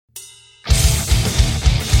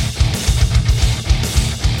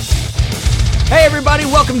everybody.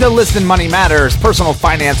 Welcome to Listen Money Matters, personal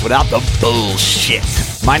finance without the bullshit.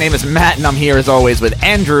 My name is Matt, and I'm here as always with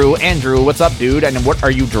Andrew. Andrew, what's up, dude? And what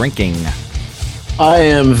are you drinking? I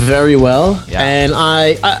am very well, Yeah.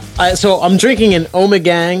 and so I'm drinking an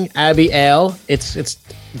Ommegang Abbey Ale. It's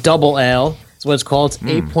double ale. That's what it's called. It's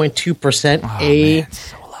 8.2% Man,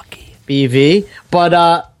 so lucky. ABV. But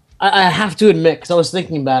I have to admit, because I was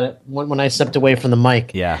thinking about it when I stepped away from the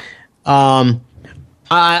mic. Yeah.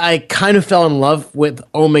 I kind of fell in love with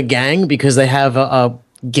Ommegang because they have a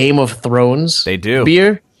Game of Thrones. They do.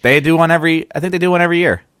 Beer. They do one every. I think they do one every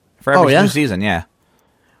year for every new season. Yeah.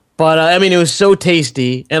 But I mean, it was so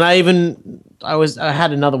tasty, and I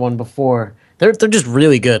had another one before. They're just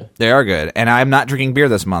really good. They are good, and I'm not drinking beer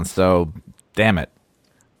this month, so damn it.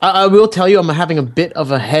 I will tell you, I'm having a bit of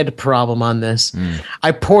a head problem on this.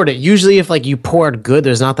 I poured it. Usually, if you pour it good,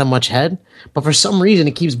 there's not that much head. But for some reason,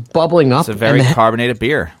 it keeps bubbling up. It's a very carbonated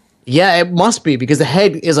beer. Yeah, it must be because the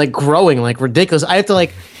head is growing like ridiculous. I have to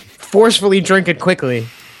forcefully drink it quickly.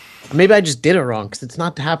 Maybe I just did it wrong because it's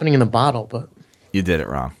not happening in the bottle. But You did it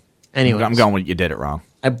wrong. anyway, I'm going with you did it wrong.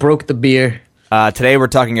 I broke the beer. Today we're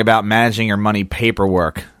talking about managing your money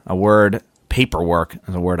paperwork. Paperwork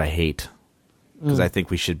is a word I hate because I think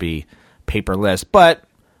we should be paperless, but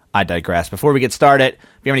I digress. Before we get started, if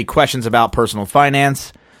you have any questions about personal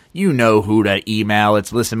finance, you know who to email.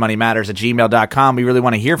 It's listenmoneymatters@gmail.com. We really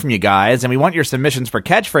want to hear from you guys, and we want your submissions for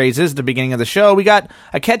catchphrases at the beginning of the show. We got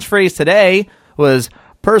a catchphrase today was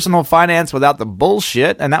personal finance without the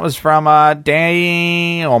bullshit, and that was from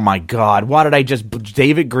oh my god, why did I just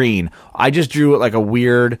David Green. I just drew it like a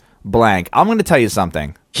weird blank. I'm going to tell you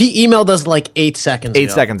something. He emailed us 8 seconds ago.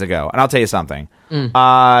 8 seconds ago, and I'll tell you something.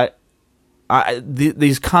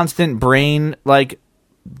 These constant brain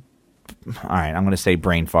all right, I'm going to say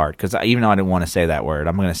brain fart because even though I didn't want to say that word,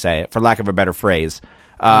 I'm going to say it for lack of a better phrase.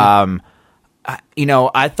 I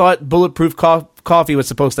thought bulletproof coffee was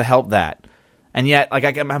supposed to help that. And yet,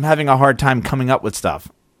 I'm having a hard time coming up with stuff.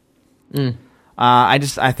 I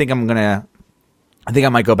think I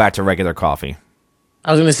might go back to regular coffee.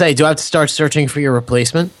 I was going to say, do I have to start searching for your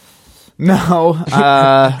replacement? No,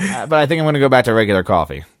 but I think I'm going to go back to regular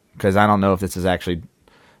coffee because I don't know if this is actually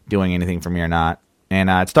doing anything for me or not. And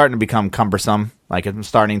it's starting to become cumbersome. I'm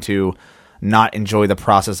starting to not enjoy the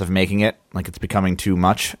process of making it. It's becoming too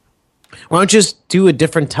much. Why don't you just do a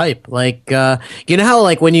different type? You know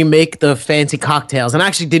how when you make the fancy cocktails, and I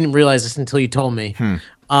actually didn't realize this until you told me,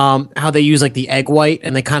 how they use the egg white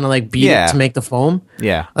and they kind of beat it to make the foam?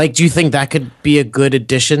 Yeah. Do you think that could be a good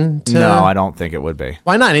addition to... No, I don't think it would be.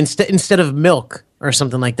 Why not? Instead of milk or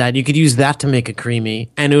something like that, you could use that to make it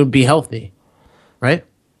creamy and it would be healthy, right?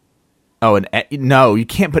 Oh, no, you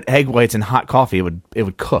can't put egg whites in hot coffee. It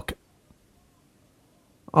would cook.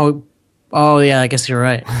 Oh yeah, I guess you're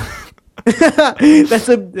right. That's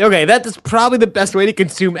probably the best way to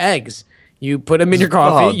consume eggs. You put them in your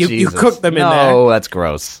coffee, you cook them in there. No, that's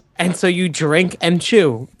gross. And so you drink and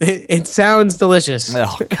chew. It sounds delicious.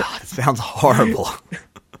 Oh god, it sounds horrible.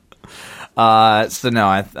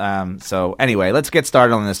 So anyway, let's get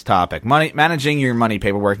started on this topic. Managing your money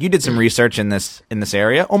paperwork. You did some research in this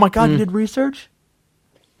area. Oh my god, you did research?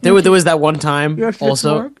 There was that one time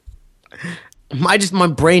also. Work? My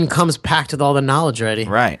brain comes packed with all the knowledge already.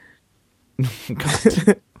 Right.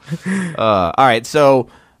 All right, so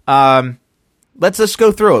let's just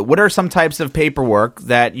go through it. What are some types of paperwork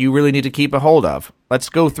that you really need to keep a hold of? Let's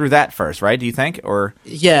go through that first, right? Do you think? Or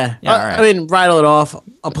yeah, all right. I mean, rattle it off.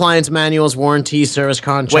 Appliance manuals, warranties, service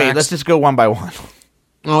contracts. Wait, let's just go one by one.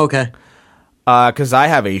 Oh, okay. Because I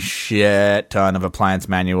have a shit ton of appliance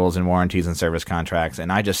manuals and warranties and service contracts,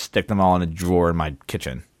 and I just stick them all in a drawer in my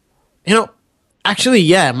kitchen. Actually,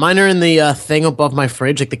 yeah, mine are in the thing above my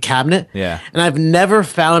fridge, the cabinet. Yeah. And I've never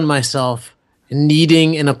found myself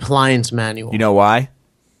needing an appliance manual. You know why?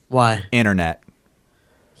 Why? Internet.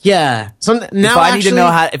 Yeah. If I need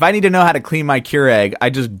to know how to clean my Keurig, I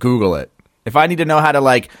just Google it. If I need to know how to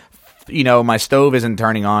my stove isn't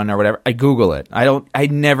turning on or whatever, I Google it. I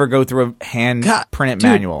never go through a hand printed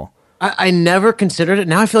manual. I never considered it.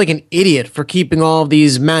 Now I feel like an idiot for keeping all of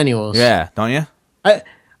these manuals. Yeah, don't you?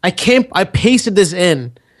 I pasted this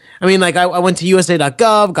in. I mean, I went to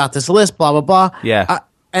USA.gov, got this list, blah, blah, blah. Yeah.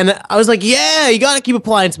 And I was like, yeah, you got to keep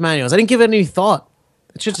appliance manuals. I didn't give it any thought.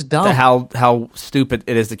 It's just dumb. How stupid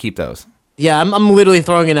it is to keep those. Yeah, I'm literally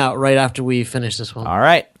throwing it out right after we finish this one. All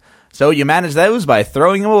right. So you manage those by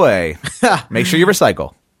throwing them away. Make sure you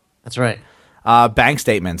recycle. That's right. Bank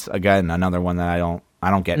statements, again, another one that I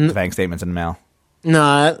don't get bank statements in the mail.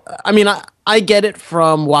 No, I mean, I get it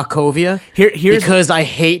from Wachovia Here's because I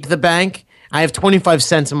hate the bank. I have 25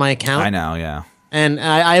 cents in my account. I know, yeah. and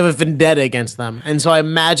I have a vendetta against them. And so I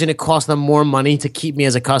imagine it costs them more money to keep me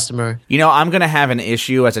as a customer. You know, I'm going to have an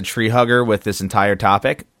issue as a tree hugger with this entire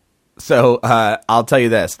topic. So I'll tell you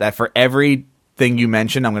this, that for everything you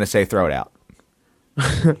mentioned, I'm going to say throw it out.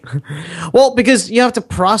 Well, because you have to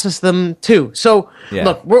process them too. So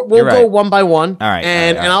look, we'll right. go one by one. All right.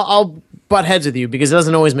 And I'll butt heads with you because it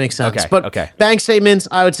doesn't always make sense. Okay. But Okay. bank statements,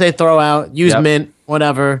 I would say throw out, use Yep. Mint,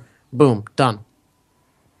 whatever. Boom, done.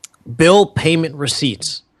 Bill payment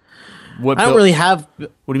receipts. What I don't bill- really have. What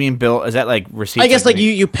do you mean, bill? Is that like receipts? I guess like when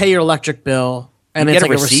you pay your electric bill and You it's get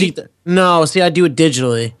a like a receipt? receipt. No, see, I do it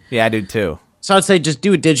digitally. Yeah, I do too. So I'd say just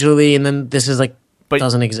do it digitally, and then this is like But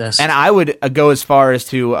doesn't exist. And I would go as far as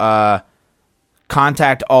to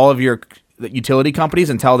contact all of your utility companies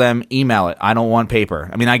and tell them email it. I don't want paper.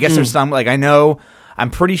 I mean, I guess there's some like I know.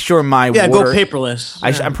 I'm pretty sure my yeah, water, go paperless.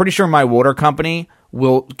 I'm pretty sure my water company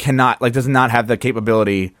does not have the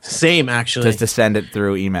capability Same actually. to send it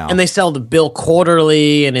through email. And they sell the bill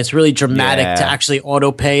quarterly, and it's really dramatic Yeah. to actually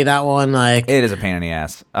auto pay that one, like it is a pain in the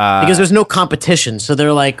ass. because there's no competition. So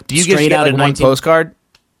they're like Do you straight just get out like of one 19. postcard?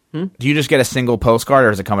 Do you just get a single postcard, or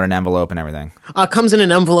does it come in an envelope and everything? Comes in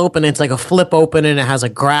an envelope, and it's like a flip open, and it has a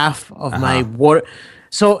graph of my water.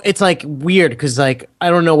 So it's like weird because like I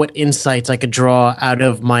don't know what insights I could draw out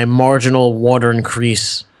of my marginal water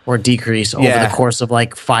increase or decrease over Yeah. the course of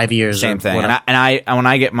like 5 years. Same or thing. whatever. And when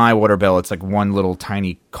I get my water bill, it's like one little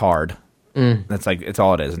tiny card. That's like it's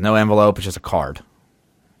all it is. No envelope. It's just a card,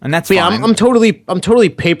 and that's But yeah, fine. I'm totally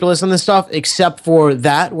paperless on this stuff, except for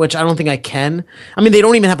that, which I don't think I can. I mean, they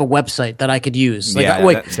don't even have a website that I could use. Like,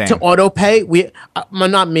 Yeah, same. to auto pay,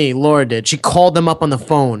 not me, Laura did. She called them up on the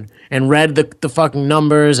phone and read the fucking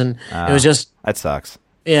numbers, and it was just That sucks.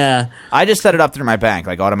 yeah. I just set it up through my bank,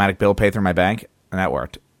 like automatic bill pay through my bank, and that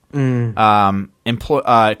worked.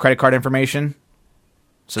 Credit card information.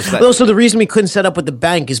 Well, so the reason we couldn't set up with the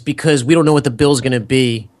bank is because we don't know what the bill's going to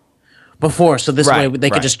be before. So this way Right, they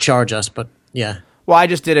could right. just charge us. But yeah. Well, I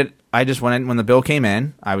just did it. I just went in when the bill came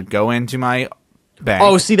in. I would go into my bank.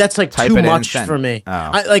 Oh, see, that's like Type too it in and much send. for me. Oh.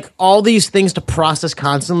 I like all these things to process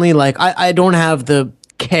constantly. Like I don't have the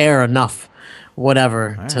care enough,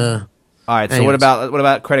 whatever. To All right. So Anyways. what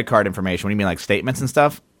about credit card information? What do you mean, like statements and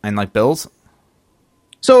stuff, and like bills?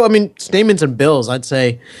 so I mean statements and bills. I'd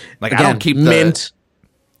say Like, I again, don't keep the- Mint.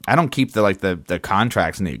 I don't keep the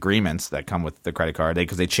contracts and the agreements that come with the credit card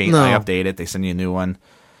because they change. No. They update it. They send you a new one.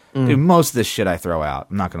 Dude, most of this shit I throw out.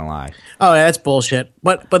 I'm not gonna lie. Oh, yeah, that's bullshit.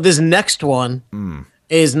 But this next one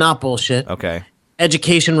is not bullshit. Okay,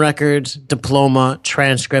 Education records, diploma,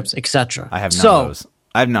 transcripts, etc. I have none of those.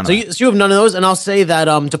 I have none of So those. you have none of those, and I'll say that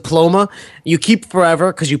diploma you keep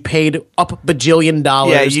forever because you paid up bajillion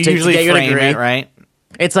dollars. Yeah, you to usually get your frame degree. it, right?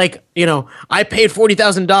 It's like I paid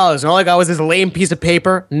 $40,000, and all I got was this lame piece of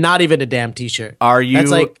paper, not even a damn T-shirt. Are you?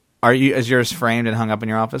 That's like Is yours framed and hung up in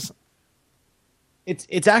your office?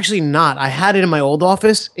 it's actually not. I had it in my old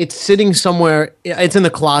office. It's sitting somewhere. It's in the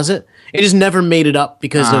closet. It just never made it up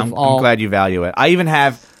because of I'm all. glad you value it. I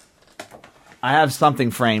have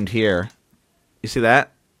something framed here. You see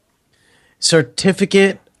that?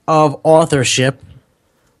 Certificate of authorship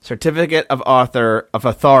Certificate of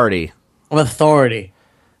authority. of authority.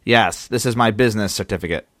 Yes, this is my business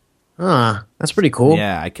certificate. That's pretty cool.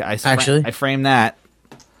 Yeah, Actually. I framed that.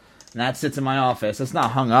 And that sits in my office. It's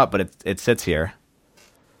not hung up, but it sits here.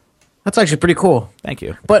 That's actually pretty cool. Thank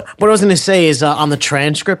you. But what I was going to say is on the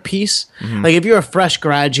transcript piece, like if you're a fresh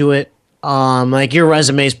graduate, like your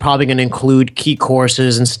resume is probably going to include key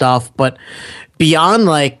courses and stuff. But beyond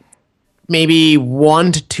like maybe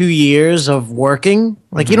 1 to 2 years of working,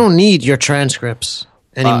 like you don't need your transcripts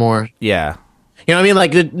anymore. Yeah. You know what I mean?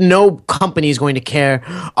 Like no company is going to care.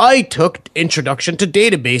 I took Introduction to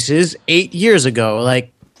Databases 8 years ago.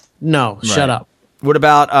 Like, no, shut Right. up. What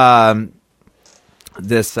about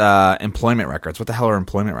this employment records? What the hell are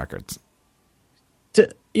employment records? I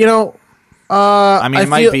I mean,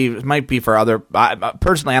 it might be for other.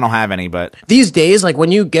 Personally, I don't have any, but these days, like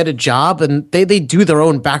when you get a job and they do their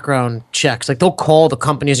own background checks, like they'll call the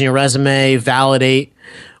companies in your resume, validate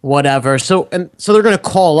whatever. So they're going to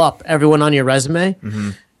call up everyone on your resume.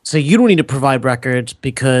 So you don't need to provide records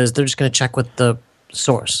because they're just going to check with the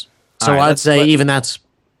source. So All right, I'd say even that's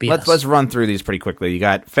BS. let's run through these pretty quickly. You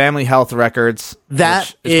got family health records.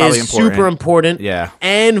 That which probably is super important. Yeah.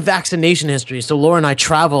 And vaccination history. So Laura and I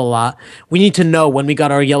travel a lot. We need to know when we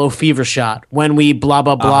got our yellow fever shot, when we blah,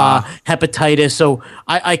 blah, blah, hepatitis. So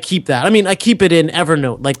I keep that. I mean, I keep it in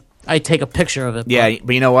Evernote. Like I take a picture of it. Yeah,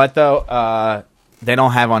 but you know what though? They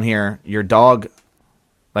don't have on here your dog,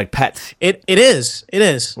 like pets. It is. It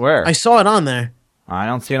is. Where? I saw it on there. I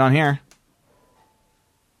don't see it on here.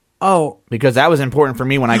 Oh, because that was important for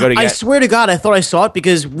me when I go to get. I swear to God, I thought I saw it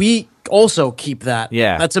because we also keep that.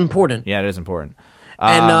 Yeah. That's important. Yeah, it is important.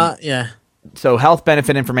 And yeah. So health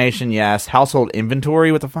benefit information, yes. Household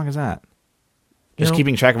inventory, what the fuck is that? Just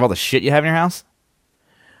keeping track of all the shit you have in your house?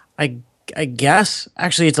 I guess.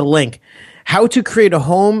 Actually, it's a link. How to create a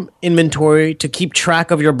home inventory to keep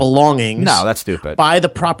track of your belongings. No, that's stupid. Buy the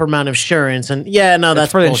proper amount of insurance. And yeah, no,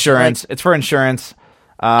 that's for bullshit. insurance. It's for insurance.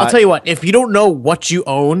 I'll tell you what. If you don't know what you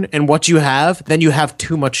own and what you have, then you have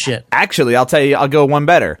too much shit. Actually, I'll tell you, I'll go one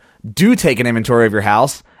better. Do take an inventory of your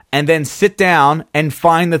house and then sit down and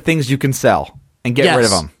find the things you can sell and get rid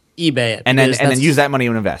of them. eBay it. And then use that money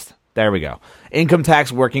to invest. There we go. Income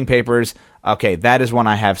tax, working papers. Okay, that is one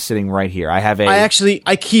I have sitting right here.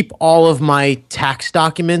 I keep all of my tax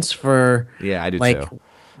documents for. Yeah, I do too.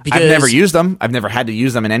 Because I've never used them. I've never had to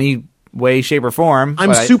use them in any way, shape, or form.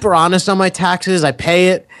 I'm super honest on my taxes. I pay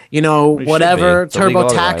it. Whatever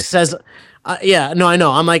TurboTax says. Yeah, no, I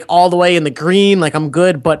know. I'm like all the way in the green. Like I'm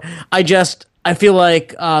good, but I feel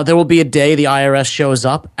like there will be a day the IRS shows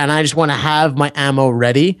up, and I just want to have my ammo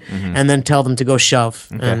ready, and then tell them to go shove.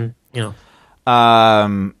 Okay.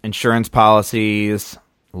 And insurance policies,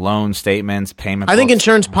 loan statements, payment. I think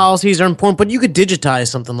insurance policies are important, but you could digitize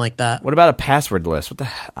something like that. What about a password list? What the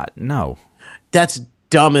no? That's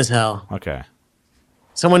dumb as hell. Okay.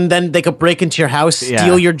 Then they could break into your house,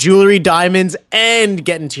 steal your jewelry, diamonds, and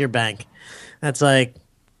get into your bank. That's like.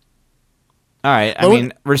 All right. I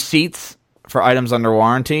mean, receipts for items under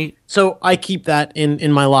warranty. So I keep that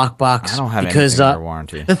in my lockbox. I don't have anything under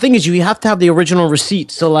warranty. The thing is, you have to have the original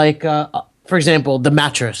receipt. So, like, for example, the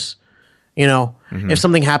mattress. If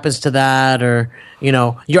something happens to that, or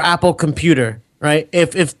your Apple computer, right?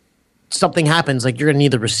 If something happens, like you're gonna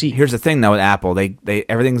need the receipt. Here's the thing, though, with Apple, they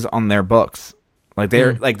everything's on their books. Like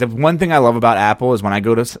they're like the one thing I love about Apple is when I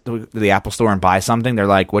go to the Apple store and buy something, they're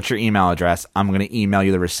like, "What's your email address? I'm going to email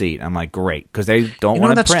you the receipt." I'm like, "Great," because they don't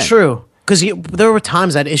want to print. That's true. Because there were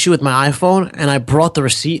times I had issue with my iPhone, and I brought the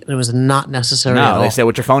receipt, and it was not necessary. No, at all. They say,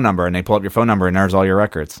 "What's your phone number?" and they pull up your phone number, and there's all your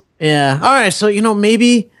records. Yeah. All right. So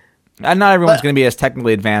maybe. And not everyone's going to be as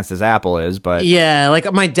technically advanced as Apple is, but yeah,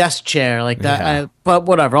 like my desk chair, like that. Yeah. But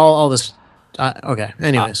whatever. All this. Okay.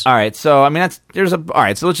 Anyways. All right. So I mean, all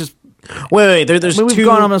right. So let's just. Wait. There's we've two.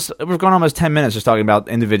 gone almost 10 minutes just talking about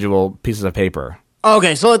individual pieces of paper.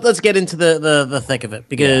 Okay, so let's get into the thick of it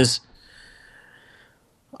because,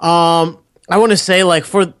 I want to say like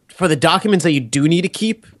for the documents that you do need to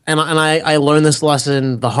keep, and I learned this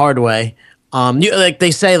lesson the hard way. Like they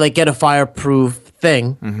say, like get a fireproof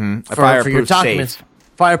thing for your documents,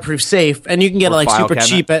 fireproof safe, and you can get it like super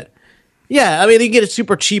cheap at. Yeah, I mean, you can get it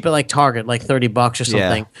super cheap at like Target, like $30 or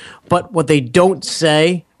something. Yeah. But what they don't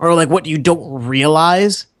say, or like what you don't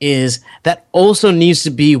realize, is that also needs to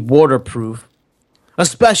be waterproof,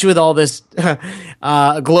 especially with all this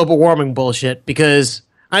global warming bullshit. Because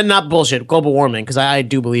not bullshit, global warming. Because I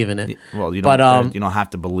do believe in it. Well, you don't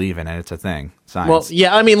have to believe in it. It's a thing. Science. Well,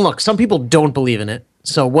 yeah, I mean, look, some people don't believe in it.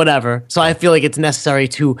 So whatever. So I feel like it's necessary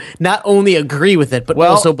to not only agree with it, but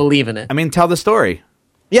also believe in it. I mean, tell the story.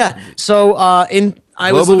 Yeah. So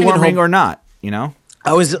global warming or not,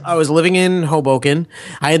 I was living in Hoboken.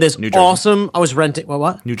 I had this awesome. I was renting.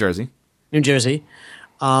 What? New Jersey.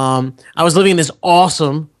 I was living in this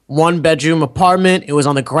awesome 1-bedroom apartment. It was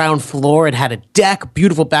on the ground floor. It had a deck,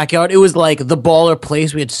 beautiful backyard. It was like the baller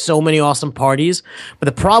place. We had so many awesome parties. But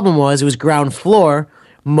the problem was it was ground floor.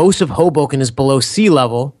 Most of Hoboken is below sea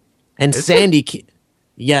level, and Sandy.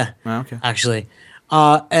 Yeah. Oh, okay. Actually.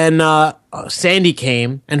 Sandy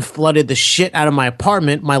came and flooded the shit out of my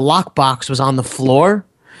apartment. My lockbox was on the floor,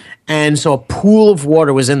 and so a pool of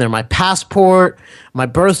water was in there. My passport, my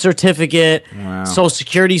birth certificate, Social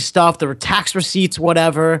Security stuff, there were tax receipts,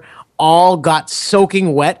 whatever, all got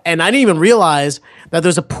soaking wet, and I didn't even realize that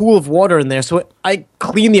there's a pool of water in there. So I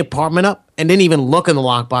cleaned the apartment up and didn't even look in the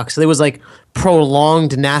lockbox. So there was like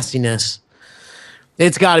prolonged nastiness.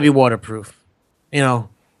 It's got to be waterproof, So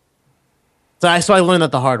I learned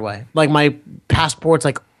that the hard way. Like my passport's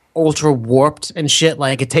like ultra warped and shit.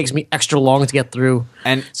 Like it takes me extra long to get through.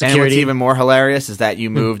 And security. And what's even more hilarious is that you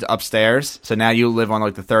moved upstairs, so now you live on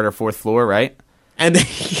like the 3rd or 4th floor, right? And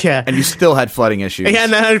yeah, and you still had flooding issues. Yeah,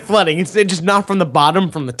 and I had flooding. It's just not from the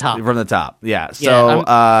bottom, from the top. From the top, yeah. So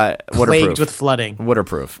waterproof. Plagued with flooding.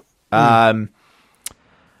 Waterproof.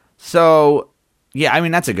 So yeah, I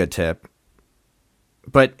mean that's a good tip.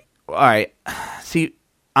 But all right, see.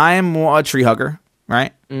 I am a tree hugger,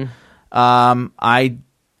 right? I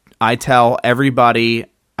tell everybody.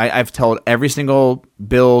 I've told every single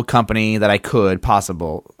bill company that I could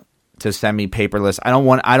possible to send me paperless. I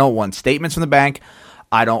don't want statements from the bank.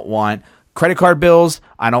 I don't want credit card bills.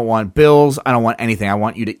 I don't want bills. I don't want anything. I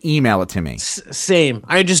want you to email it to me. Same.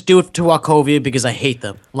 I just do it to Wachovia because I hate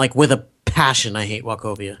them. Like, with a passion, I hate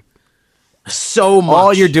Wachovia. So much.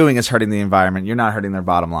 All you're doing is hurting the environment. You're not hurting their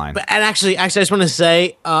bottom line. And actually, I just want to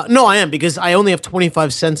say, no, I am, because I only have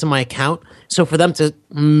 25 cents in my account. So for them to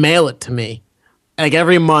mail it to me, like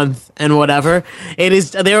every month and whatever,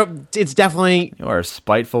 it's definitely. You are a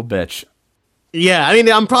spiteful bitch. Yeah, I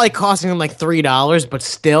mean, I'm probably costing them like $3, but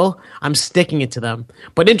still, I'm sticking it to them.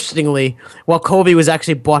 But interestingly, Wachovia was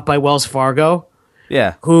actually bought by Wells Fargo.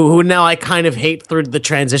 Yeah. Who now I kind of hate through the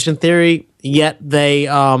transition theory, yet they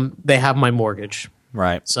have my mortgage.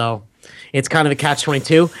 Right. So it's kind of a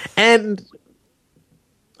catch-22. And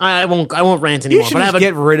I won't rant anymore. You should just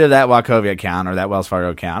get rid of that Wachovia account or that Wells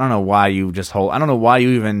Fargo account. I don't know why you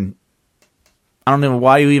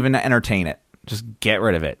even entertain it. Just get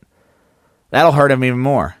rid of it. That'll hurt him even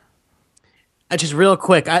more. Just real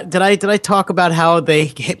quick, did I talk about how they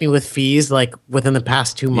hit me with fees like within the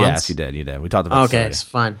past 2 months? Yes, you did. We talked about okay, it's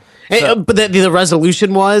fine. But the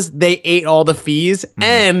resolution was they ate all the fees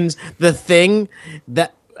and the thing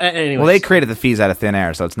that. Anyways. Well, they created the fees out of thin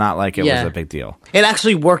air, so it's not like it was a big deal. It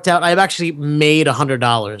actually worked out. I've actually made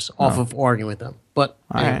 $100 off of arguing with them. But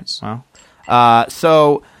anyways. All right. Well,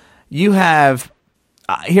 so you have.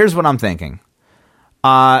 Here's what I'm thinking.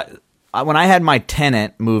 When I had my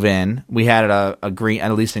tenant move in, we had a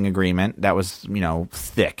leasing agreement that was,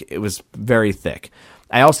 thick. It was very thick.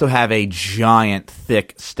 I also have a giant,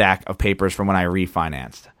 thick stack of papers from when I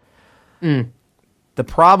refinanced. The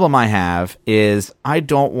problem I have is I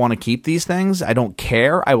don't want to keep these things. I don't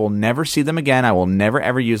care. I will never see them again. I will never,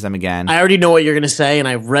 ever use them again. I already know what you're going to say, and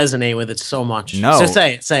I resonate with it so much. No. So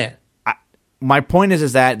say it. My point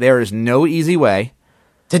is that there is no easy way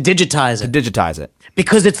to digitize it.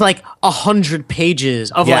 Because it's like 100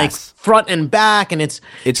 pages of like front and back, and it's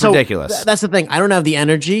ridiculous. That's the thing. I don't have the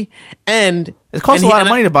energy, and it costs a lot of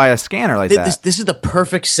money to buy a scanner like that. This is the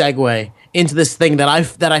perfect segue into this thing that I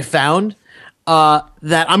found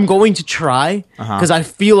that I'm going to try because I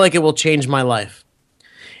feel like it will change my life.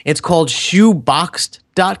 It's called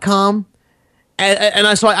shoeboxed.com. And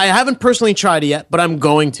I haven't personally tried it yet, but I'm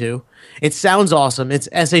going to. It sounds awesome. It's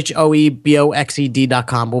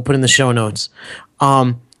shoeboxed.com. We'll put it in the show notes.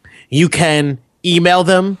 You can email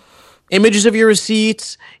them images of your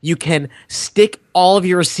receipts. You can stick all of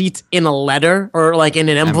your receipts in a letter or like in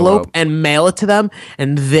an envelope and mail it to them,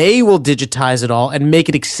 and they will digitize it all and make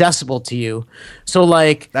it accessible to you. So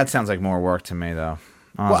like that sounds like more work to me though.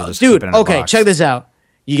 Well, dude, okay, check this out.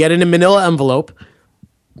 You get it in a manila envelope.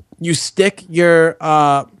 You stick your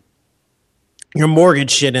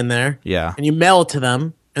mortgage shit in there. Yeah. And you mail it to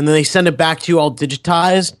them, and then they send it back to you all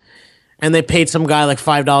digitized, and they paid some guy like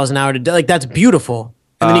 $5 an hour to do. Like, that's beautiful.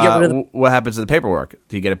 And then you get rid of what happens to the paperwork?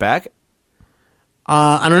 Do you get it back?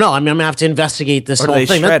 I don't know. I mean, I'm gonna have to investigate this whole thing. Or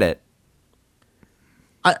thing. They shred it?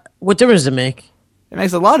 What difference does it make? It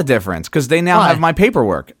makes a lot of difference because they now have my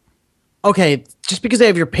paperwork. Okay, just because they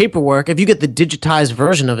have your paperwork, if you get the digitized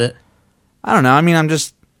version of it, I don't know. I mean,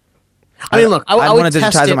 look, I want to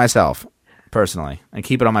digitize it myself personally and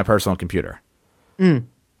keep it on my personal computer.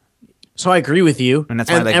 So I agree with you. And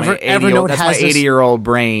that's why my 80-year-old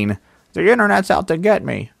brain. The internet's out to get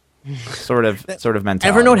me. Sort of mentality.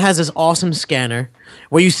 Evernote has this awesome scanner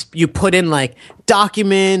where you put in like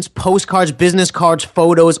documents, postcards, business cards,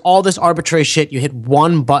 photos, all this arbitrary shit. You hit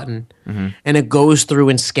one button and it goes through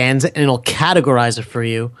and scans it, and it'll categorize it for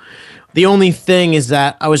you. The only thing is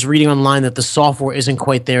that I was reading online that the software isn't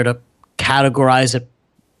quite there to categorize it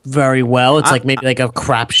very well. It's like maybe like a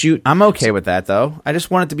crapshoot. I'm okay with that though. I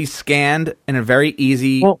just want it to be scanned in a very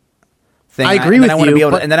easy thing. I agree with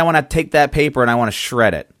you. And then I want to take that paper and I want to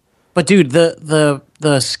shred it. But dude, the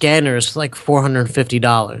scanner is like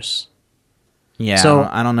 $450. Yeah, so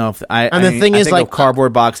I don't know if I think a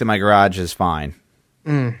cardboard box in my garage is fine.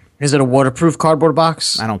 Is it a waterproof cardboard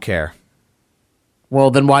box? I don't care.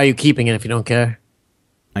 Well, then why are you keeping it if you don't care?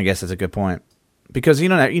 I guess that's a good point. Because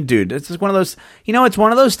dude, it's just one of those. It's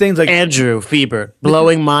one of those things like Andrew Fieber,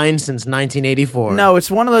 blowing mine since 1984. No, it's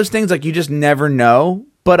one of those things like you just never know.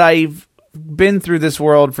 But I've been through this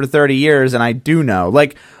world for 30 years, and I do know.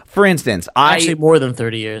 Like, for instance, actually more than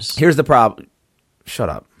 30 years. Here's the problem. Shut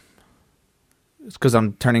up. It's because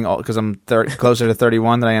I'm closer to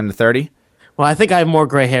 31 than I am to 30. Well, I think I have more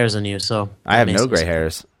gray hairs than you, so I have no gray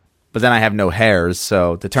hairs. But then I have no hairs,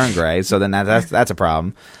 so to turn gray. So then that's a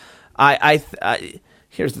problem.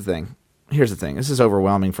 Here's the thing. This is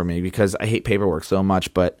overwhelming for me because I hate paperwork so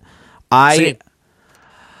much. But I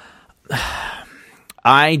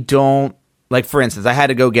don't like for instance, I had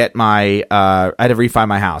to go get I had to refi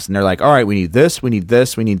my house, and they're like, all right, we need this, we need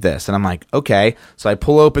this, we need this. And I'm like, okay. So I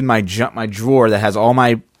pull open my drawer that has all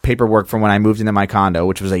my paperwork from when I moved into my condo,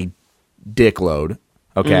 which was a dick load.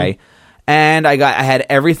 Okay. And I had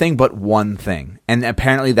everything but one thing. And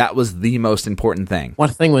apparently that was the most important thing.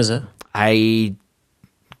 What thing was it?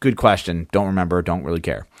 Good question. Don't remember. Don't really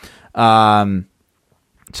care. So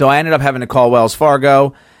I ended up having to call Wells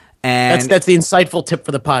Fargo. And that's the insightful tip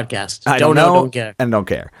for the podcast. I don't know, don't care. And don't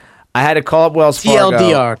care. I had to call up Wells Fargo.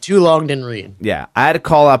 TLDR, too long, didn't read. Yeah. I had to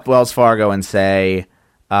call up Wells Fargo and say,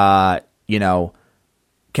 can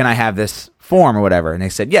I have this form or whatever? And they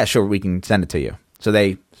said, yeah, sure, we can send it to you. So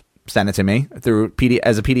they sent it to me through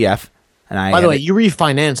as a PDF. And by the way, you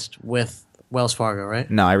refinanced with Wells Fargo, right?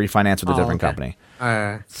 No, I refinanced with a different company. All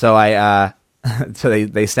right. So so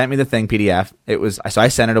they sent me the thing PDF. So I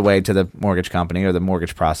sent it away to the mortgage company or the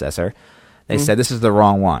mortgage processor. They said, this is the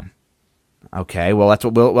wrong one. Okay, well, that's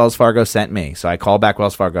what Wells Fargo sent me. So I called back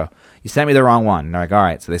Wells Fargo. You sent me the wrong one. And they're like, all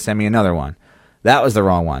right. So they sent me another one. That was the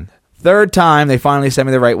wrong one. Third time, they finally sent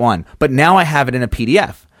me the right one. But now I have it in a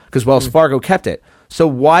PDF because Wells Fargo kept it. So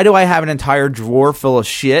why do I have an entire drawer full of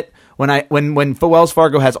shit when Wells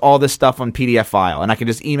Fargo has all this stuff on PDF file, and I can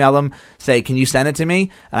just email them, say, can you send it to me?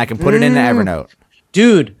 And I can put it into Evernote.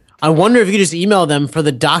 Dude, I wonder if you could just email them for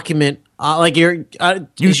the document. Your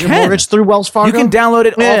mortgage through Wells Fargo? You can download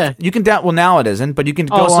it. Yeah. You can well, now it isn't, but you can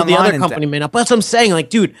go online. So the other company may not. But that's what I'm saying. Like,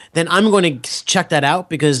 dude, then I'm going to check that out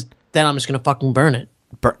because then I'm just going to fucking burn it.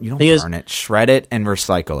 You don't burn it. Shred it and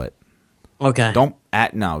recycle it. Okay. Don't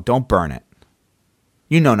burn it.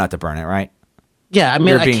 You know not to burn it, right? Yeah, I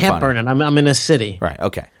mean, I can't burn it. I'm in a city. Right,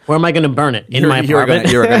 okay. Where am I going to burn it? In my apartment?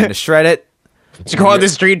 You're going to shred it. Just go on the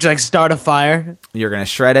street to like start a fire. You're going to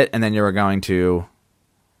shred it, and then you're going to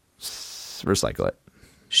recycle it.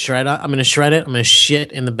 I'm going to shred it. I'm going to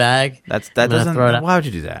shit in the bag. That doesn't. Why would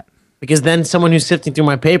you do that? Because then someone who's sifting through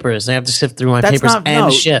my papers, they have to sift through my papers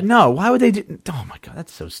and shit. No, why would they do? Oh my god,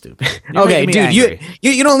 that's so stupid. Okay, dude,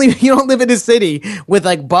 you don't live in a city with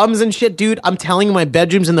like bums and shit, dude. I'm telling you, my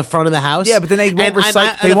bedroom's in the front of the house. Yeah, but then they won't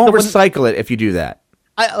recycle it if you do that.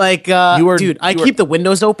 I keep the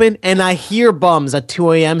windows open and I hear bums at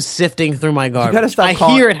 2 a.m. sifting through my garbage. I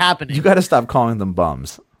hear it happening. You got to stop calling them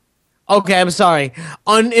bums. Okay, I'm sorry.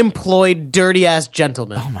 Unemployed, dirty ass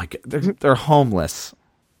gentlemen. Oh my god, they're homeless.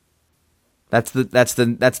 That's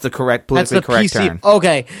the correct politically correct term.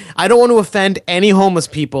 Okay, I don't want to offend any homeless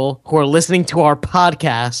people who are listening to our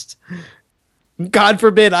podcast. God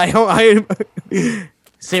forbid. I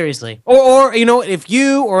seriously. Or if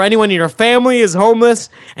you or anyone in your family is homeless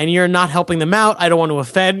and you're not helping them out, I don't want to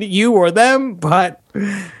offend you or them, but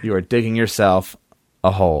you are digging yourself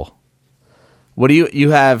a hole. What do you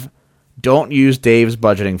have? Don't use Dave's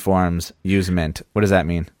budgeting forms. Use Mint. What does that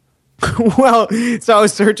mean? Well, so I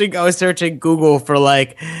was searching Google for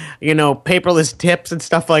paperless tips and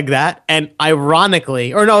stuff like that. And ironically,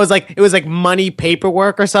 it was like money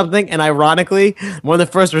paperwork or something. And ironically, one of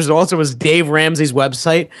the first results was Dave Ramsey's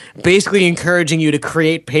website, basically encouraging you to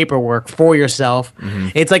create paperwork for yourself. Mm-hmm.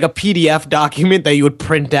 It's like a PDF document that you would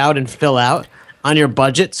print out and fill out on your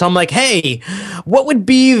budget. So I'm like, hey, what would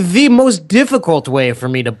be the most difficult way for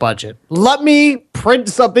me to budget? Let me print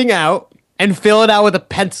something out and fill it out with a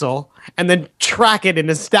pencil and then track it in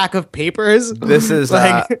a stack of papers. This is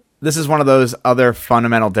this is one of those other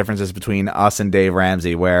fundamental differences between us and Dave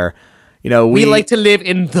Ramsey, where we like to live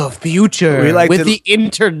in the future with the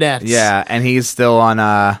internet. Yeah, and he's still on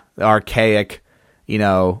archaic,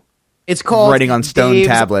 it's called writing on stone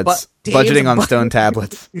tablets, budgeting on stone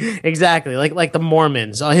tablets. Exactly, like the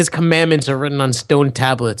Mormons. His commandments are written on stone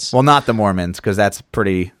tablets. Well, not the Mormons, because that's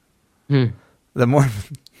pretty. The Mormons.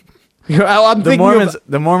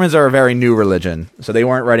 The Mormons are a very new religion, so they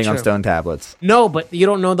weren't writing on stone tablets. No, but you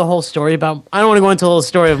don't know the whole story about. I don't want to go into the whole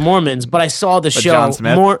story of Mormons, but I saw the show. John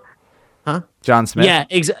Smith. John Smith. Yeah,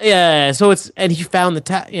 yeah. So and he found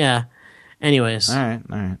the yeah. Anyways, all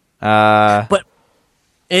right. But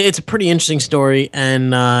it's a pretty interesting story,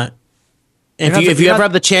 and if you ever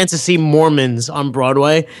have the chance to see Mormons on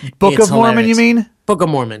Broadway, Book of Mormon, you mean? Book of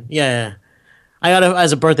Mormon. Yeah. I got it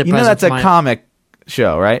as a birthday present. That's a comic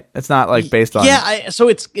show, right? It's not like based on. Yeah, so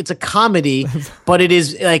it's a comedy, but it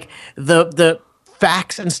is like the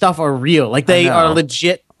facts and stuff are real. Like they are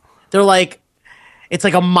legit. They're like it's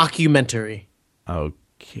like a mockumentary.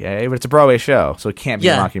 Okay, but it's a Broadway show, so it can't be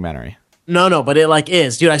a mockumentary. No, but it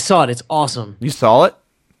is, dude. I saw it. It's awesome. You saw it?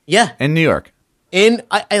 Yeah, in New York.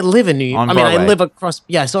 I live in New York. I live across.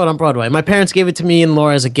 Yeah, I saw it on Broadway. My parents gave it to me and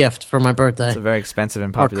Laura as a gift for my birthday. It's a very expensive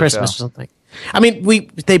and popular or Christmas show. Or something. I mean,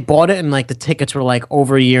 they bought it and like the tickets were like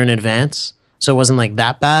over a year in advance, so it wasn't like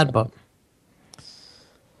that bad. But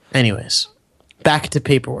Anyways, back to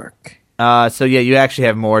paperwork. So yeah, you actually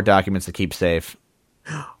have more documents to keep safe.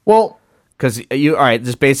 Well, because all right,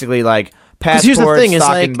 just basically like passports, here's the thing,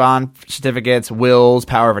 stock and bond certificates, wills,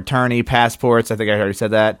 power of attorney, passports. I think I already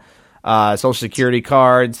said that. Social security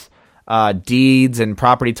cards, deeds and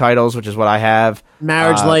property titles, which is what I have.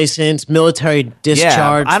 Marriage license, military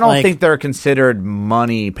discharge. Yeah, I don't think they're considered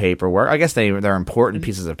money paperwork. I guess they're important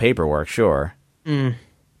pieces of paperwork, sure.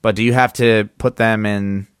 But do you have to put them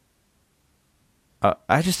in?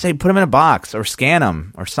 I just say put them in a box or scan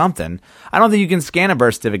them or something. I don't think you can scan a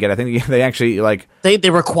birth certificate. I think they actually they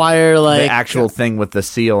require the actual thing with the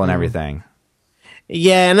seal and everything.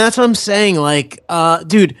 Yeah, and that's what I'm saying. Like,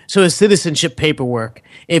 dude, so as citizenship paperwork,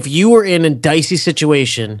 if you were in a dicey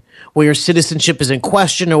situation where your citizenship is in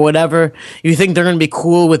question or whatever, you think they're going to be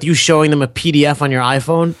cool with you showing them a PDF on your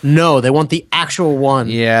iPhone? No, they want the actual one.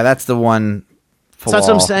 Yeah, that's the one. So that's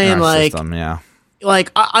what I'm saying. Like, system, yeah.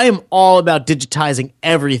 Like, I am all about digitizing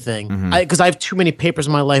everything because I have too many papers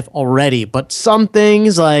in my life already. But some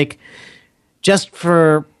things, like, just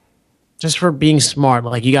for being smart,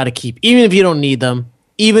 like, you got to keep, even if you don't need them,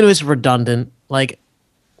 even if it's redundant, like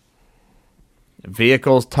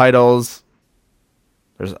vehicles, titles,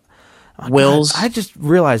 there's wills. God, I just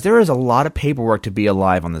realized there is a lot of paperwork to be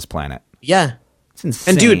alive on this planet. Yeah, it's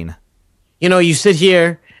insane. And dude, you sit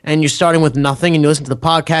here and you're starting with nothing, and you listen to the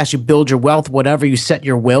podcast, you build your wealth, whatever, you set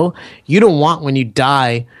your will. You don't want when you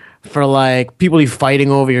die for like people to be fighting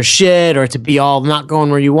over your shit or to be all not going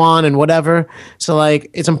where you want and whatever. So like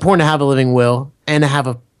it's important to have a living will and to have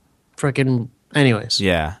a freaking anyways.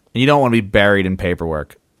 Yeah. You don't want to be buried in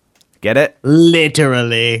paperwork. Get it?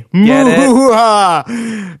 Literally. Get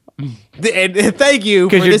it? And thank you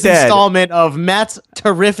for this installment of Matt's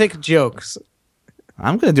terrific jokes.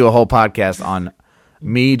 I'm going to do a whole podcast on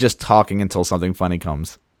me just talking until something funny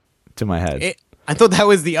comes to my head. I thought that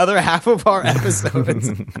was the other half of our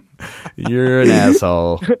episodes. You're an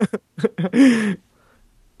asshole. Is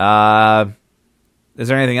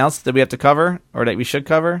there anything else that we have to cover or that we should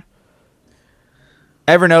cover?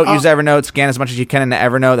 Evernote, use Evernote, scan as much as you can into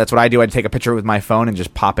Evernote. That's what I do. I take a picture with my phone and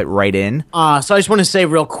just pop it right in. So I just want to say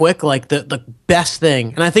real quick, like the best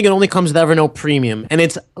thing, and I think it only comes with Evernote Premium, and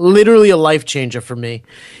it's literally a life changer for me,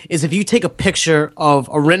 is if you take a picture of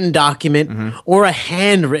a written document or a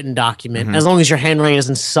handwritten document, as long as your handwriting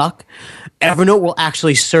doesn't suck, Evernote will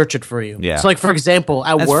actually search it for you. Yeah. So like, for example,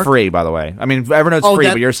 at That's work. free, by the way. I mean, Evernote's free,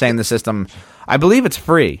 but you're saying the system, I believe it's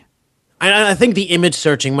free. I think the image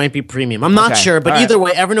searching might be premium. I'm not sure, but all either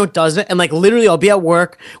way, Evernote does it. And like literally, I'll be at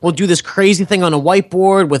work. We'll do this crazy thing on a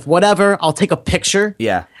whiteboard with whatever. I'll take a picture.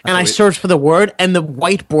 Yeah. And I search for the word, and the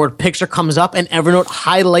whiteboard picture comes up, and Evernote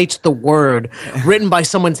highlights the word written by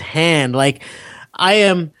someone's hand. Like,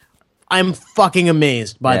 I'm fucking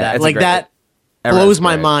amazed by that. Like that blows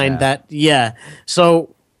my mind. Yeah.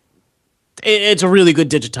 So it's a really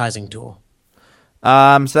good digitizing tool.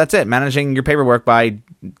 So that's it. Managing your paperwork by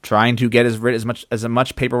trying to get as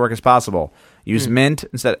much paperwork as possible. Use Mint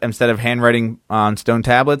instead of handwriting on stone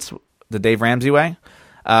tablets, the Dave Ramsey way.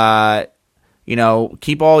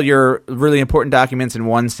 Keep all your really important documents in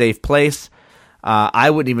one safe place.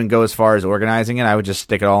 I wouldn't even go as far as organizing it. I would just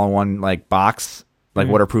stick it all in one like box, like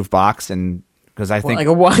waterproof box, and because I think like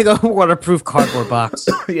a waterproof cardboard box.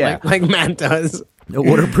 Yeah, like Matt does. A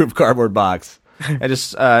waterproof cardboard box. I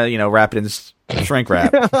just wrap it in shrink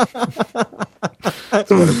wrap. It's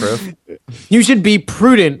waterproof. You should be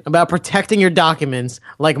prudent about protecting your documents,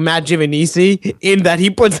 like Matt Giovanisi, in that he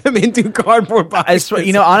puts them into cardboard boxes. I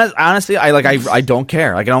swear, honestly, I don't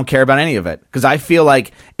care. Like I don't care about any of it because I feel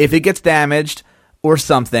like if it gets damaged or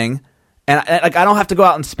something, and I don't have to go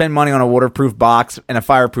out and spend money on a waterproof box and a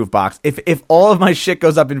fireproof box. If all of my shit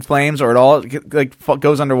goes up in flames or it all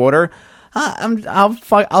goes underwater.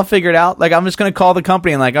 I'll figure it out. Like I'm just gonna call the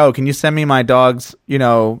company and like, oh, can you send me my dog's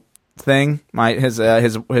thing,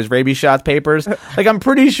 his rabies shots papers? Like I'm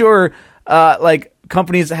pretty sure like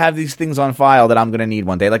companies have these things on file that I'm gonna need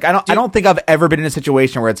one day. Like I don't think I've ever been in a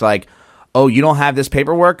situation where it's like, oh, you don't have this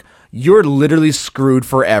paperwork, you're literally screwed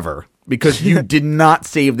forever because you did not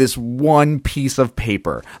save this one piece of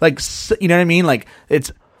paper. Like you know what I mean? Like it's.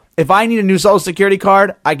 If I need a new Social Security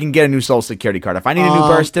card, I can get a new Social Security card. If I need a new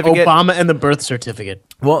birth certificate... Obama and the birth certificate.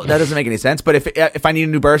 Well, that doesn't make any sense. But if I need a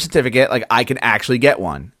new birth certificate, like I can actually get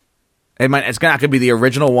one. It's not going to be the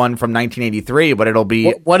original one from 1983, but it'll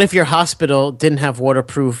be... What if your hospital didn't have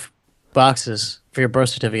waterproof boxes for your birth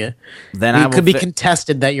certificate? Then it could be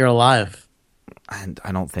contested that you're alive. And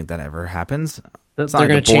I don't think that ever happens. They're going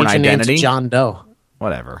to change your name to John Doe.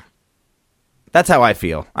 Whatever. That's how I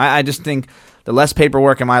feel. I just think... The less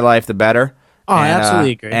paperwork in my life, the better. Oh, I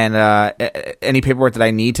absolutely agree. And any paperwork that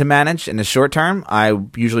I need to manage in the short term, I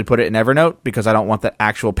usually put it in Evernote because I don't want the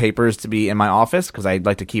actual papers to be in my office because I'd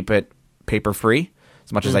like to keep it paper free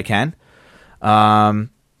as much as I can. And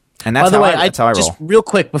that's that's how I roll. Just real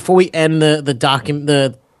quick before we end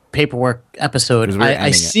the paperwork episode,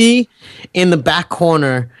 I see in the back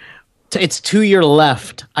corner, it's to your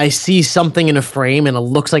left. I see something in a frame and it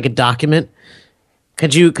looks like a document.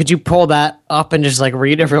 Could you pull that up and just like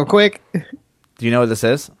read it real quick? Do you know what this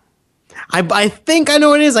is? I think I know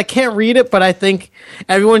what it is. I can't read it, but I think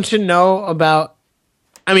everyone should know about.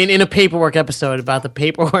 I mean, in a paperwork episode about the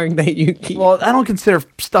paperwork that you keep. Well, I don't consider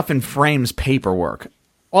stuff in frames paperwork.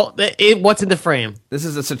 Well, what's in the frame? This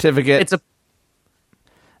is a certificate.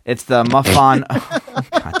 It's the Muffon.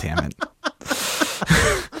 God damn it.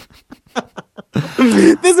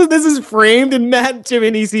 This is framed in Matt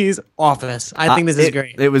Giovanni's office. I think this is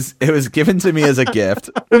great. It was given to me as a gift.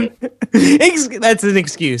 That's an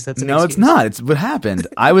excuse. No, it's not. It's what happened.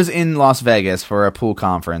 I was in Las Vegas for a pool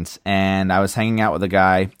conference, and I was hanging out with a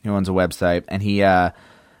guy who owns a website, and he,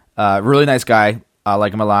 really nice guy. I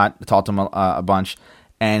like him a lot. I talked to him a bunch,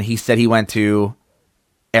 and he said he went to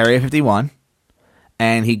Area 51,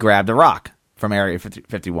 and he grabbed a rock from Area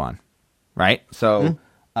 51, right? So.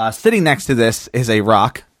 Sitting next to this is a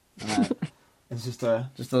rock. It's just a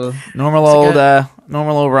normal old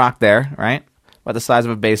rock there, right? About the size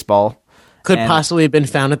of a baseball. Could possibly have been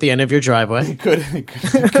found at the end of your driveway. It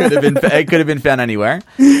could have been found anywhere.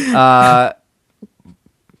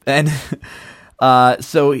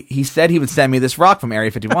 So he said he would send me this rock from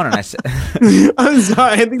Area 51, and I said, "I'm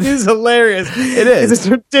sorry, I think this is hilarious. It is. It's a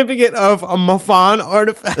certificate of a Muffon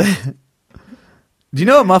artifact." Do you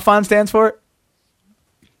know what Muffon stands for?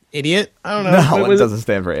 Idiot? I don't know. No, it doesn't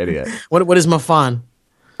stand for idiot. What is Muffon?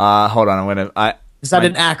 Hold on. Is that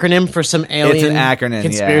an acronym for some alien it's an acronym,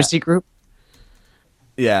 conspiracy group?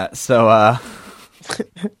 Yeah, so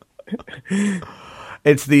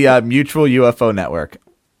it's the Mutual UFO Network.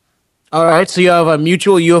 All right, so you have a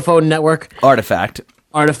Mutual UFO Network artifact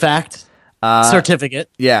certificate.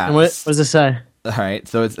 Yeah. And what does it say? All right,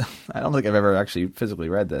 so I don't think I've ever actually physically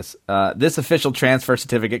read this. This official transfer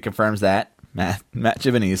certificate confirms that Matt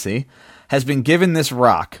Giovanisi has been given this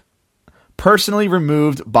rock, personally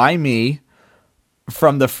removed by me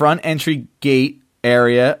from the front entry gate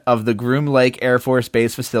area of the Groom Lake Air Force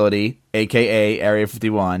Base facility, aka Area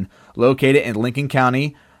 51, located in Lincoln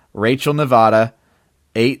County, Rachel, Nevada,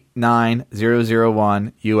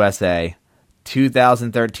 89001 USA.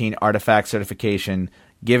 2013 artifact certification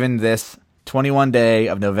given this 21 day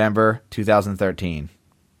of November 2013.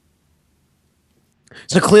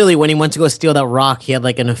 So clearly, when he went to go steal that rock, he had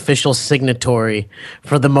like an official signatory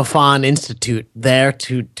for the Muffon Institute there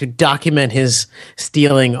to document his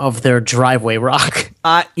stealing of their driveway rock.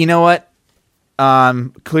 You know what?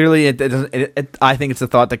 Clearly, I think it's the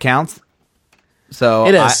thought that counts. So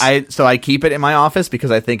it is. I keep it in my office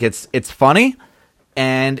because I think it's funny,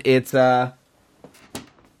 and it's not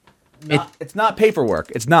paperwork.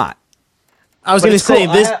 It's not. I was going to say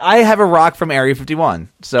cool. this. I have a rock from Area 51.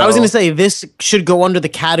 So I was going to say this should go under the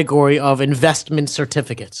category of investment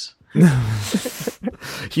certificates.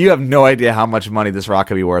 You have no idea how much money this rock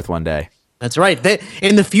could be worth one day. That's right.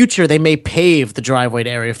 In the future, they may pave the driveway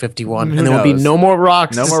to Area 51, and there will be knows? no more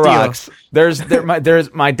rocks. No more rocks.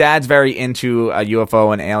 There's my dad's very into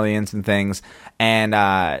UFO and aliens and things, and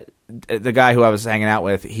the guy who I was hanging out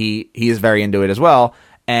with, he is very into it as well.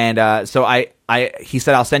 And so he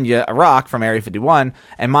said, I'll send you a rock from Area 51,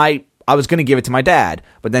 and I was going to give it to my dad,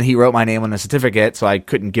 but then he wrote my name on a certificate, so I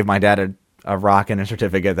couldn't give my dad a rock and a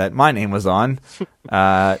certificate that my name was on.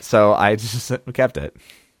 So I just kept it.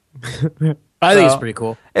 I think it's pretty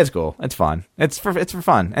cool. It's cool. It's fun. It's for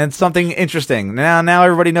fun, and it's something interesting. Now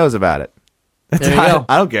everybody knows about it. There you go.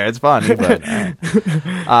 I don't care. It's fun,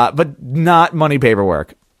 but not money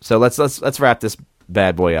paperwork. So let's wrap this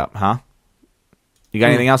bad boy up, huh? You got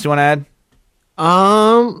anything else you want to add?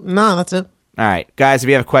 No, that's it. All right, guys. If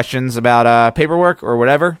you have questions about paperwork or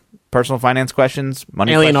whatever, personal finance questions,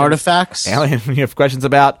 money, alien questions, artifacts, you have questions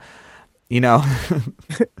about,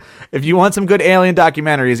 if you want some good alien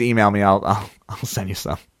documentaries, email me. I'll send you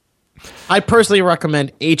some. I personally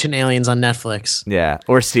recommend Ancient Aliens on Netflix. Yeah,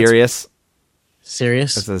 or Sirius.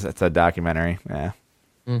 Sirius? It's a documentary. Yeah.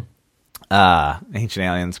 Ancient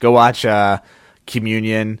Aliens. Go watch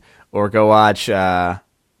Communion, or go watch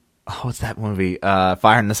what's that movie?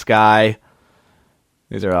 Fire in the Sky.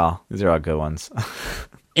 These are all good ones.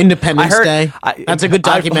 Independence Day. That's a good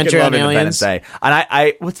documentary on aliens. Day. And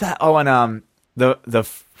I what's that? Oh, and the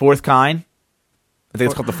Fourth Kind. I think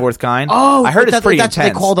it's called The Fourth Kind. Oh, I heard it's pretty intense.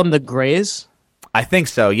 They call them the Greys. I think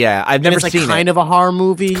so. Yeah, I've never It's like seen kind it. of a horror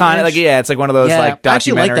movie. Kind of like it's like one of those like I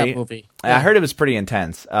actually documentary. like that movie. I heard it was pretty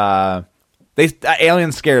intense.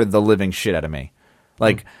 Aliens scared the living shit out of me.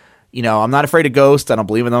 Like, I'm not afraid of ghosts. I don't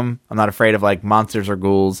believe in them. I'm not afraid of like monsters or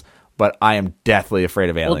ghouls. But I am deathly afraid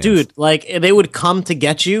of aliens. Well, dude, like they would come to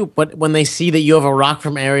get you, but when they see that you have a rock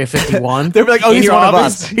from Area 51, they're like, "Oh, he's one of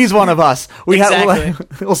us. He's one of us.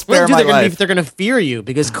 He'll spare my life." They're gonna fear you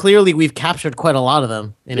because clearly we've captured quite a lot of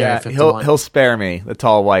them in Area 51. He'll spare me, the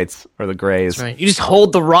tall whites or the grays. That's right. You just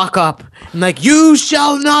hold the rock up and like, you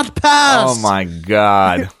shall not pass. Oh my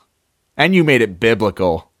god! And you made it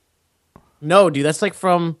biblical. No, dude, that's like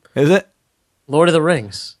from Is it Lord of the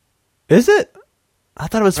Rings? Is it? I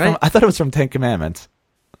thought it was from Ten Commandments.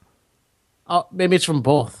 Oh, maybe it's from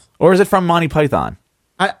both. Or is it from Monty Python?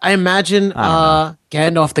 I imagine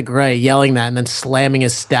Gandalf the Grey yelling that and then slamming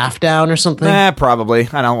his staff down or something. Probably.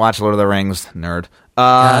 I don't watch Lord of the Rings, nerd.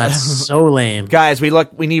 That's so lame. Guys, we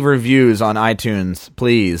need reviews on iTunes,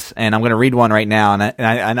 please. And I'm going to read one right now,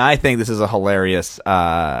 and I think this is a hilarious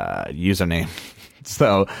username.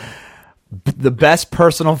 So, the best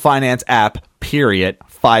personal finance app, period,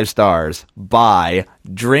 5 stars, by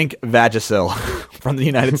Drink Vagisil from the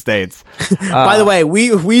United States. By the way,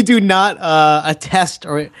 we do not attest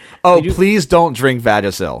or... please don't drink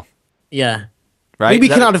Vagisil. Yeah. Right? We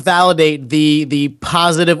cannot validate the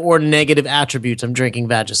positive or negative attributes of drinking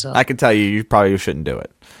Vagisil. I can tell you probably shouldn't do it.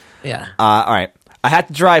 Yeah. All right. I had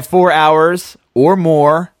to drive 4 hours or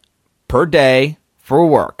more per day for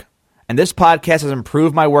work. And this podcast has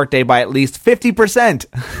improved my workday by at least 50%.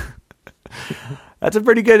 That's a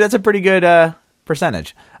pretty good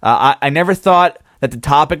percentage. I never thought that the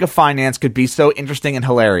topic of finance could be so interesting and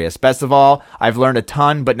hilarious. Best of all, I've learned a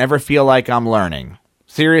ton, but never feel like I'm learning.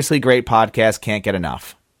 Seriously, great podcast. Can't get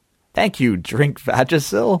enough. Thank you, Drink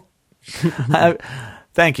Vagisil.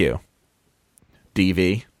 Thank you,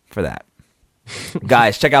 DV, for that.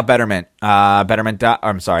 Guys, check out Betterment. Not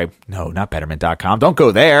Betterment.com. Don't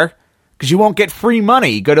go there, because you won't get free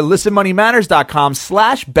money. Go to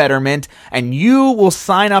listenmoneymatters.com/Betterment, and you will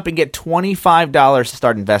sign up and get $25 to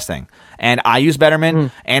start investing. And I use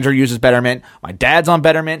Betterment. Andrew uses Betterment. My dad's on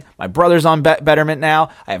Betterment. My brother's on Betterment now.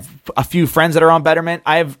 I have a few friends that are on Betterment.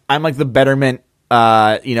 I'm like the Betterment,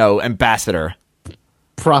 ambassador.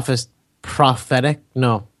 Prophetic?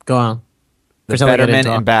 No, go on. The Betterment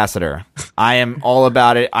ambassador. I am all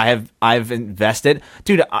about it. I've invested.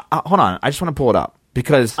 Dude, hold on. I just want to pull it up.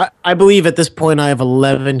 Because I believe at this point I have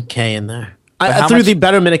 $11,000 in there. Through the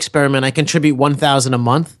Betterment experiment, I contribute $1,000 a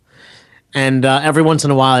month, and every once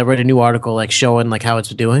in a while I write a new article like showing like how it's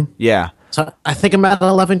doing. Yeah. So I think I'm at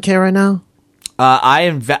 $11,000 right now. I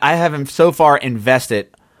have so far invested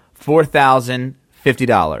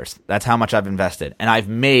 $4,050. That's how much I've invested, and I've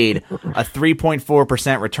made a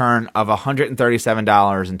 3.4% return of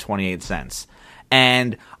 $137.28.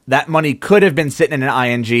 And that money could have been sitting in an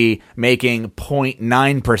ING making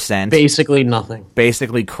 0.9%. Basically nothing.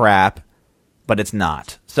 Basically crap, but it's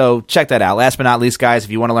not. So check that out. Last but not least, guys,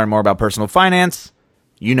 if you want to learn more about personal finance,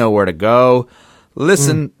 you know where to go.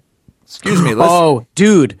 Listen. Oh,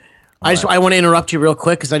 dude. I want to interrupt you real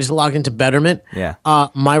quick because I just logged into Betterment. Yeah.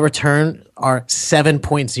 My return are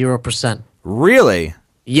 7.0%. Really?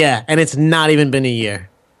 Yeah, and it's not even been a year.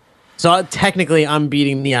 So technically, I'm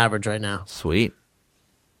beating the average right now. Sweet.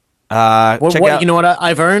 You know what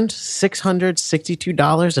I've earned?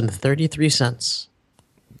 $662.33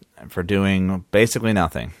 for doing basically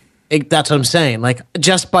nothing. That's what I'm saying. Like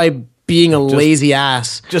just by being a lazy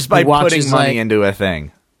ass, just by putting money into a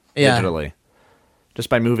thing, digitally, just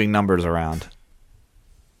by moving numbers around.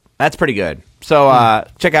 That's pretty good. So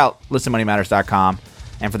check out listenmoneymatters.com,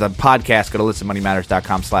 and for the podcast, go to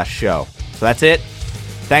listenmoneymatters.com/show. So that's it.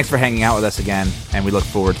 Thanks for hanging out with us again, and we look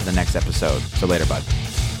forward to the next episode. So later, bud.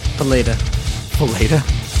 For later. For later?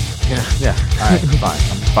 Yeah. Yeah. All right. Fine.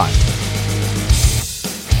 I'm fine.